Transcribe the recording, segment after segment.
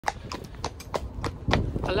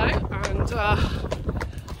Hello, and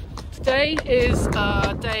today is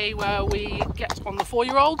a day where we get on the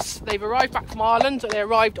 4-year-olds. They've arrived back from Ireland. They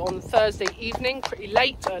arrived on Thursday evening, pretty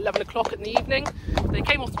late, 11 o'clock in the evening. They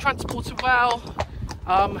came off the transporter well.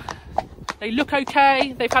 They look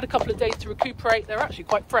okay. They've had a couple of days to recuperate. They're actually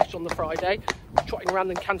quite fresh on the Friday, trotting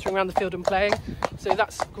around and cantering around the field and playing. So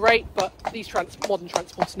that's great, but these modern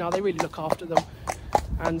transporters now, they really look after them.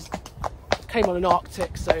 And came on an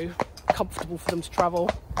Arctic, so comfortable for them to travel.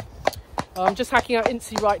 I'm just hacking out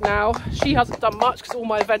Incy right now. She hasn't done much because all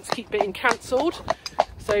my events keep being cancelled.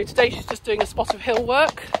 So today she's just doing a spot of hill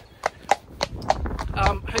work.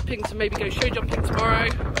 Hoping to maybe go show jumping tomorrow.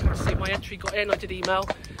 Let's see if my entry got in, I did email.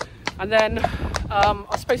 And then I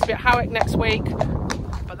was supposed to be at Howick next week,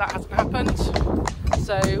 but that hasn't happened.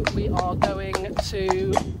 So we are going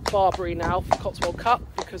to Barbury now for Cotswold Cup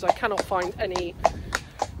because I cannot find any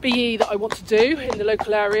BE that I want to do in the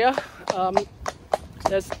local area.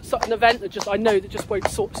 There's an event that I know that just won't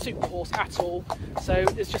suit the horse at all, so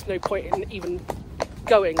there's just no point in even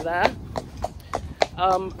going there.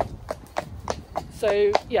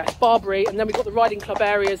 So yeah, it's Barbury, and then we've got the riding club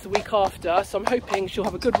areas the week after, so I'm hoping she'll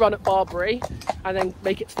have a good run at Barbury and then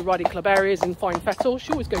make it to the riding club areas in Fine Fettle.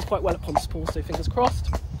 She always goes quite well at Pontypool, so fingers crossed.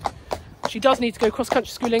 She does need to go cross-country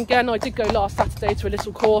schooling again. I did go last Saturday to a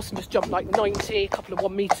little course and just jumped like 90, a couple of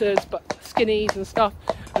 1 metres, but skinnies and stuff,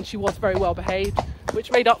 and she was very well behaved, which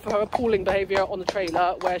made up for her appalling behaviour on the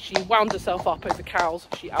trailer where she wound herself up over cows.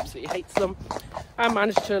 She absolutely hates them, and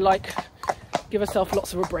managed to like give herself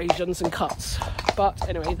lots of abrasions and cuts. But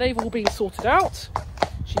anyway, they've all been sorted out.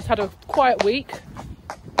 She's had a quiet week,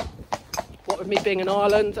 what with me being in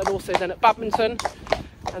Ireland and also then at badminton,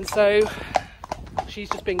 and so she's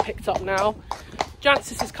just being picked up now.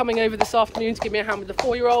 Jancis is coming over this afternoon to give me a hand with the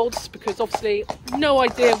 4-year-olds because obviously no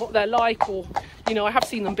idea what they're like, or you know, I have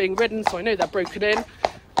seen them being ridden, so I know they're broken in,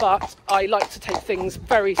 but I like to take things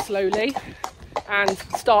very slowly and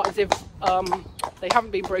start as if they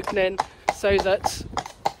haven't been broken in, so that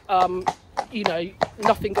you know,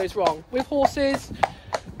 nothing goes wrong. With horses,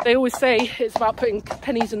 they always say it's about putting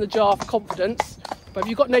pennies in the jar for confidence, but if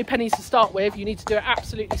you've got no pennies to start with, you need to do it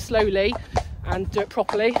absolutely slowly and do it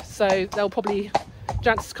properly. So they'll probably,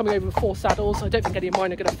 Jancis is coming over with 4 saddles. I don't think any of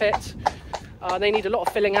mine are going to fit. They need a lot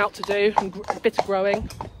of filling out to do and a bit of growing,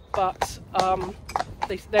 but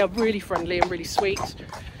they are really friendly and really sweet.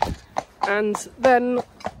 And then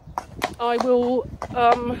I will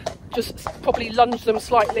just probably lunge them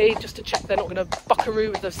slightly just to check they're not going to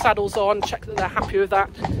buckaroo with the saddles on, check that they're happy with that,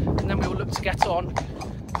 and then we will look to get on.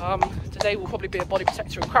 Today will probably be a body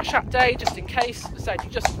protector and crash hat day, just in case. So you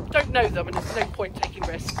just don't know them and there's no point taking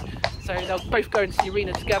risks. So they'll both go into the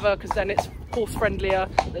arena together because then it's horse friendlier,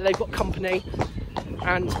 that they've got company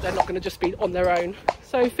and they're not going to just be on their own.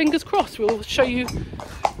 So fingers crossed, we'll show you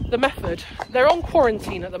the method. They're on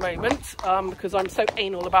quarantine at the moment because I'm so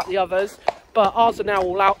anal about the others, but ours are now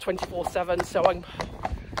all out 24/7, so I'm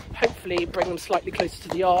hopefully bring them slightly closer to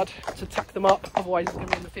the yard to tack them up, otherwise it's going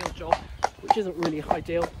to be in the field job, which isn't really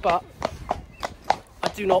ideal. But I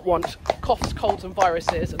do not want coughs, colds and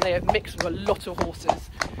viruses, and they have mixed with a lot of horses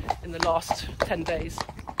in the last 10 days.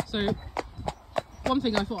 So one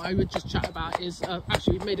thing I thought I would just chat about is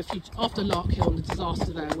actually we've made a few, after Larkhill and the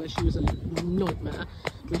disaster there where she was a nightmare,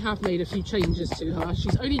 we have made a few changes to her.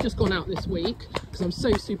 She's only just gone out this week because I'm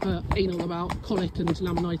so super anal about colic and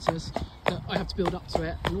laminitis that I have to build up to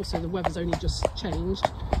it, and also the weather's only just changed.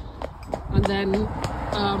 And then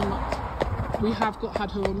we have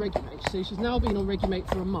had her on Regulate, so she's now been on Regulate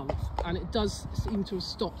for a month, and it does seem to have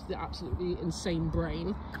stopped the absolutely insane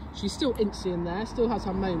brain. She's still Incy in there, still has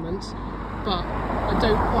her moments, but I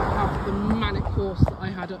don't quite have the manic horse that I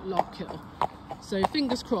had at Larkhill. So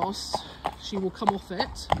fingers crossed she will come off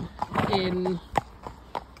it in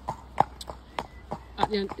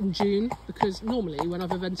June, because normally when I've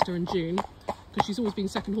evented her in June, because she's always been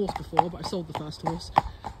second horse before, but I sold the first horse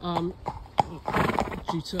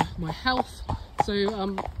due to my health,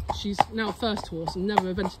 so she's now first horse and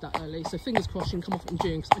never evented that early, so fingers crossed she can come off in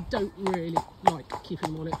June, because I don't really like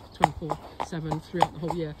keeping them on it 24/7 throughout the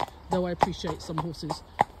whole year, though I appreciate some horses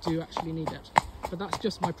do actually need it, but that's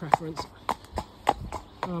just my preference.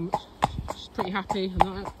 She's pretty happy,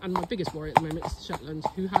 and my biggest worry at the moment is the Shetland,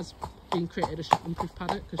 who has been created a Shetland proof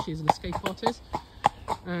paddock because she's an escape artist,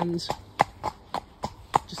 and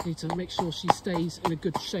just need to make sure she stays in a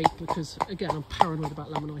good shape because again I'm paranoid about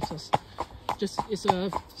laminitis. Just it's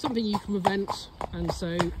something you can prevent, and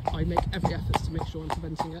so I make every effort to make sure I'm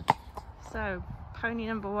preventing it. So pony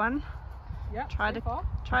number 1, yeah, tried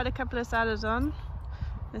a couple of saddles on.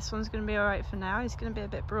 This one's going to be alright for now. He's going to be a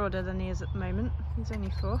bit broader than he is at the moment. He's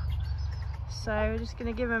only 4. So we're just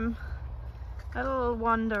going to give him a little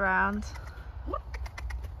wander around.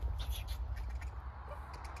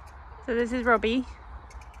 So this is Robbie.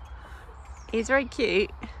 He's very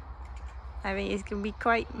cute. I mean, he's going to be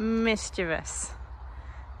quite mischievous.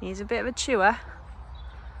 He's a bit of a chewer,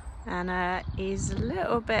 and he's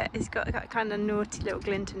got that kind of naughty little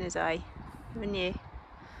glint in his eye, haven't you?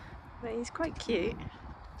 But he's quite cute.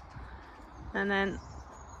 And then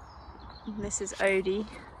this is Odie.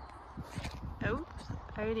 Oh,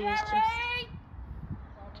 Odie is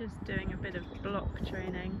just doing a bit of block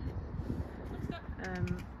training.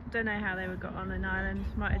 Don't know how they were got on an island.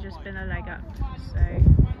 Might have just been a leg up. So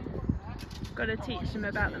got to teach them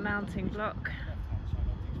about the mounting block.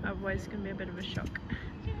 Otherwise it's going to be a bit of a shock.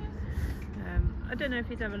 I don't know if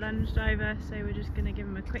he's ever lunge diver, so we're just going to give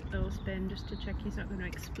him a quick little spin just to check he's not going to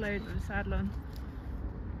explode with the saddle on,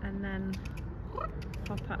 and then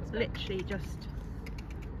hop up literally just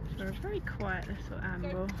for a very quiet little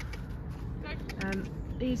amble.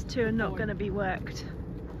 These two are not going to be worked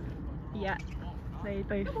yet. They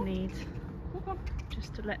both need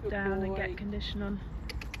just to let down and get condition on.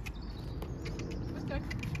 Let's go.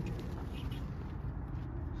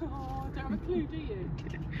 Oh, I don't have a clue, do you?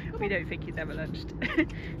 We don't think he's ever lunched. A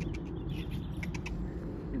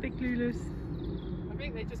bit clueless. I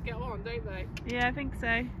think they just get on, don't they? Yeah, I think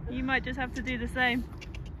so. You might just have to do the same.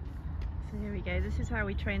 So here we go. This is how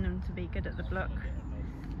we train them to be good at the block.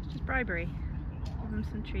 It's just bribery. Give them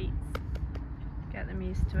some treats. Get them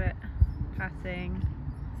used to it. Patting.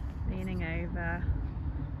 Leaning over.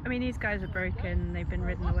 I mean, these guys are broken. They've been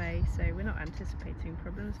ridden away, so we're not anticipating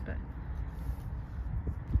problems, but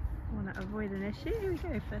want to avoid an issue. Here we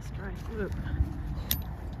go, first try. Whoop.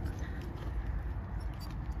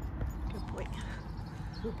 Good boy.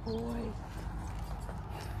 Good boy.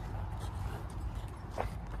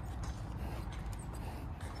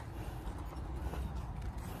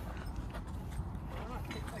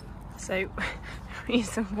 So, the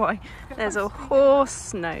reason why there's a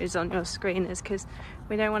horse nose on your screen is because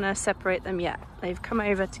we don't want to separate them yet. They've come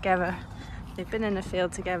over together. They've been in the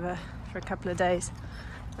field together for a couple of days.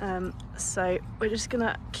 So we're just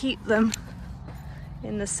gonna keep them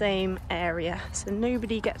in the same area so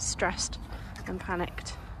nobody gets stressed and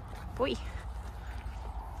panicked. Boy,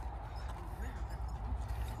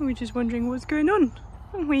 we're just wondering what's going on,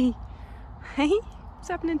 aren't we? Hey, what's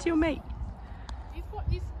happening to your mate?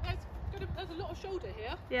 There's a lot of shoulder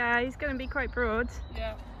here. Yeah, he's gonna be quite broad.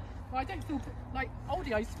 Yeah. Well, I don't feel like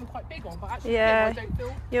Oldie I used to feel quite big on, but actually yeah, I don't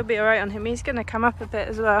feel. You'll be alright on him. He's gonna come up a bit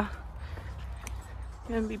as well.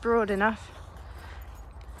 Gonna be broad enough.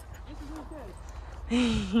 This is all good.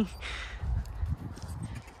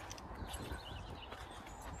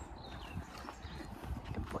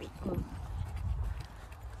 Good boy. Oh.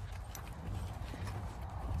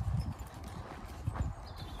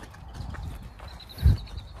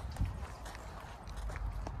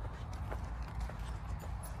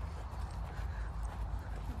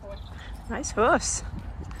 Good boy. Nice horse.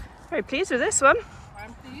 Very pleased with this one. I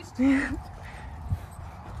am pleased.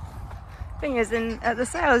 Thing is, at the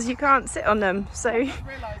sails you can't sit on them, so. I didn't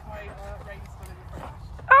realise my reins were in the front.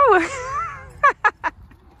 Oh!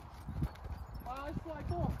 Well, that's what I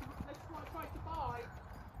thought. That's what I tried to buy.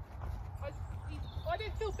 I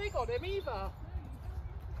didn't feel big on him either.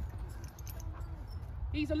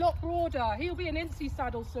 He's a lot broader. He'll be an Incy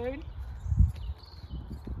saddle soon.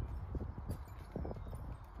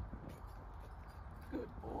 Good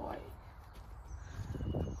boy.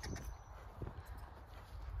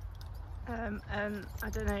 I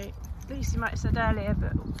don't know, Lucy might have said earlier,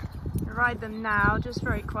 but ride them now just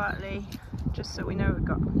very quietly, just so we know we've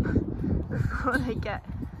got them before they get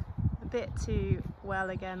a bit too well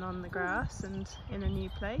again on the grass and in a new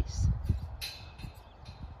place.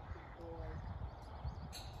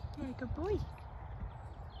 Very good boy.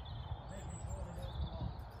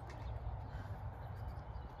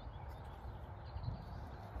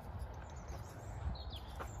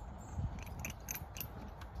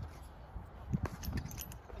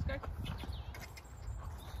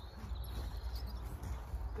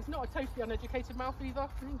 It's not a totally uneducated mouth either.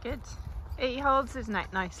 Very good. He holds his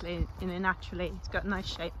neck nicely, you know, naturally. He's got a nice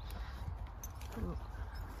shape. Ooh.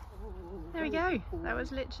 There we go. That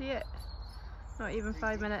was literally it. Not even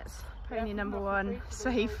 5 minutes. Pony number one.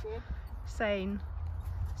 Safe, sane,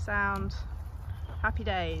 sound, happy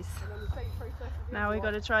days. Now we've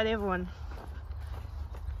got to try the other one.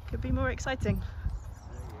 Could be more exciting.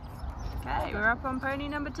 Okay, we're up on pony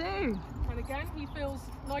number 2. And again, he feels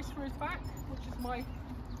nice through his back, which is the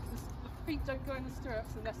feet don't go in the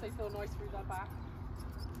stirrups unless they feel nice through their back.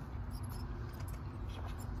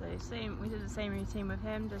 So we did the same routine with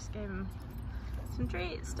him, just gave him some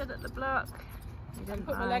treats, stood at the block. He didn't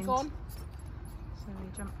Put my leg mind. on. So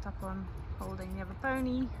we jumped up on holding the other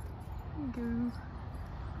pony. Go.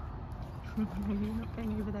 Maybe not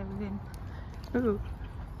going over there with him. Ooh.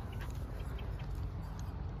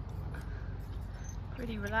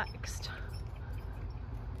 Pretty relaxed.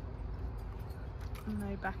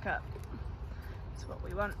 No backup. That's what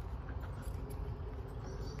we want.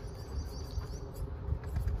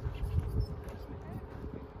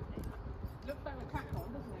 Looks like a cat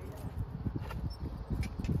on, doesn't it?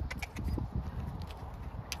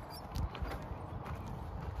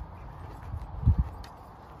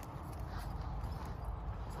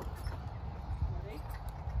 Ready?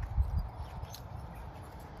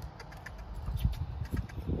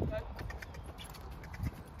 Go.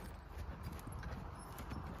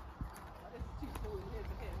 This is too small in here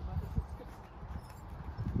for him, but this is good.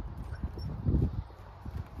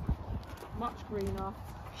 Much greener.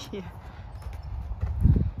 Yeah.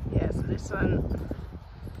 Yeah, so this one,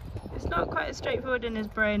 it's not quite as straightforward in his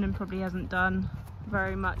brain and probably hasn't done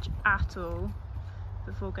very much at all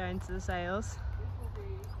before going to the sales.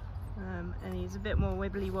 And he's a bit more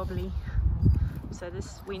wibbly wobbly. So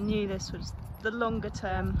we knew this was the longer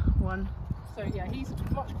term one. So yeah, he's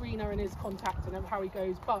much greener in his contact and how he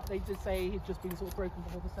goes, but they did say he'd just been sort of broken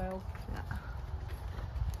before the sales. Yeah.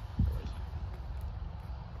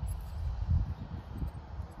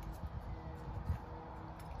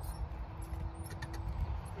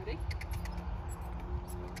 Ready?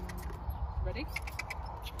 Ready?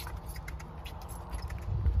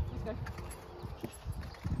 Let's go.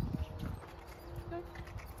 Go.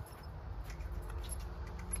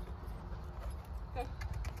 Go.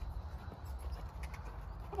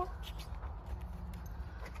 Come on.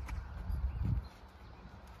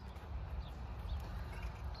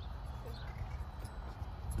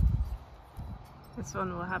 This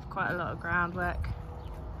one will have quite a lot of groundwork.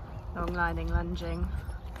 Long lining, lunging.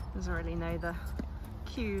 Doesn't really know the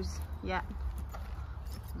cues yet.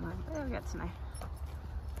 But he'll get to know.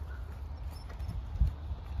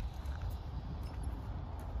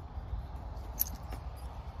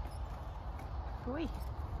 Boy.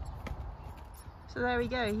 So there we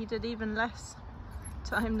go. He did even less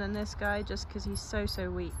time than this guy just because he's so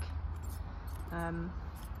weak.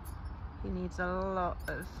 He needs a lot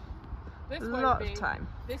of time.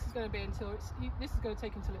 This is going to be until this is going to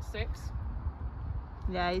take until it's 6.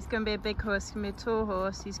 Yeah, he's going to be a big horse. He's going to be a tall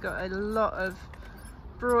horse. He's got a lot of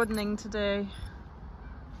broadening to do,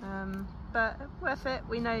 but worth it.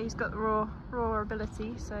 We know he's got the raw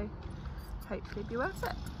ability, so hopefully be worth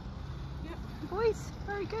it. Yeah. Boys,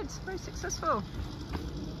 very good, very successful.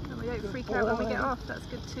 And we don't freak out when we get off. That's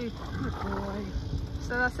good too. Good boy.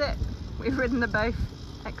 So that's it. We've ridden them both.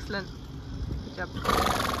 Excellent. Good job.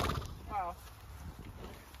 Wow.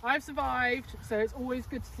 I've survived, so it's always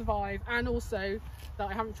good to survive, and also that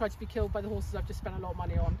I haven't tried to be killed by the horses I've just spent a lot of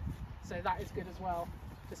money on. So that is good as well.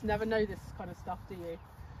 Just never know this kind of stuff, do you?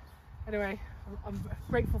 Anyway, I'm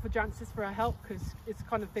grateful for Jancis for her help, because it's the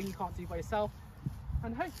kind of thing you can't do by yourself.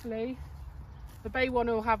 And hopefully the bay one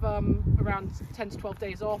will have around 10 to 12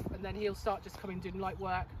 days off, and then he'll start just coming doing light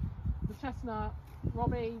work. The chestnut,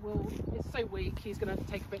 Robbie, is so weak, he's going to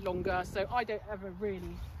take a bit longer, so I don't ever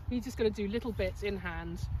really, he's just going to do little bits in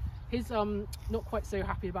hand. He's not quite so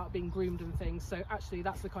happy about being groomed and things, so actually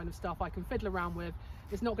that's the kind of stuff I can fiddle around with.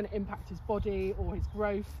 It's not going to impact his body or his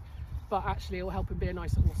growth, but actually it will help him be a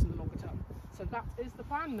nicer horse in the longer term. So that is the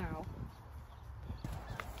plan now.